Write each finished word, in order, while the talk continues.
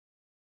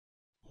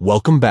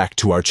Welcome back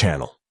to our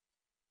channel.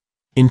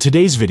 In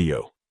today's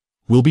video,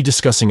 we'll be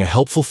discussing a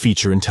helpful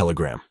feature in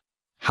Telegram: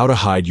 how to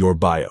hide your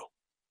bio.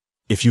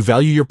 If you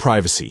value your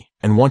privacy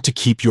and want to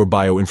keep your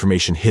bio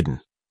information hidden,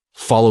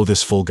 follow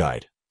this full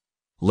guide.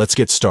 Let's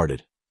get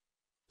started.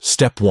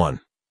 Step 1.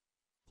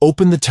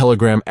 Open the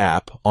Telegram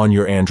app on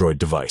your Android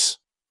device.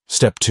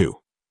 Step 2.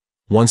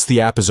 Once the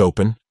app is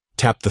open,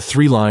 tap the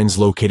 3 lines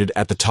located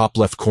at the top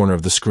left corner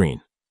of the screen.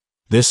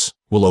 This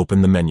will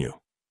open the menu.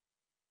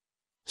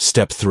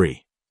 Step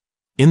 3.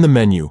 In the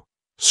menu,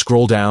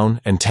 scroll down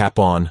and tap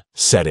on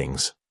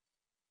Settings.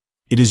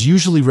 It is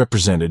usually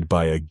represented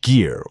by a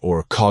gear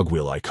or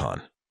cogwheel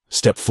icon.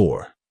 Step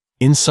 4.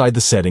 Inside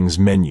the Settings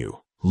menu,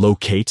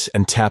 locate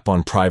and tap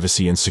on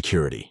Privacy and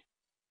Security.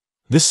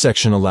 This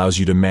section allows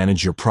you to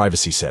manage your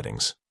privacy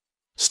settings.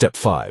 Step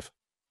 5.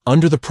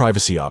 Under the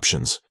privacy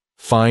options,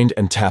 find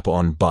and tap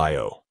on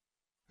Bio.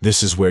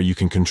 This is where you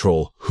can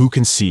control who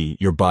can see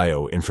your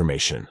bio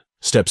information.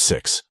 Step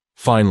 6.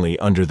 Finally,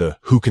 under the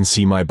Who Can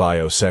See My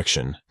Bio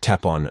section,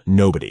 tap on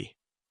Nobody.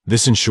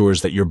 This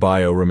ensures that your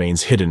bio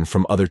remains hidden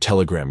from other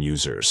Telegram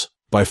users.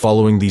 By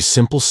following these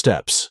simple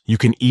steps, you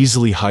can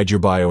easily hide your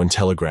bio in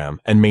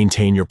Telegram and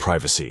maintain your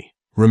privacy.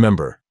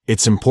 Remember,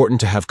 it's important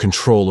to have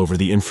control over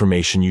the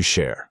information you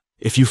share.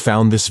 If you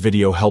found this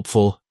video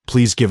helpful,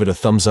 please give it a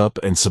thumbs up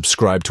and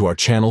subscribe to our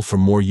channel for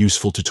more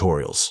useful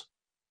tutorials.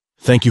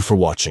 Thank you for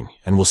watching,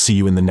 and we'll see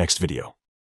you in the next video.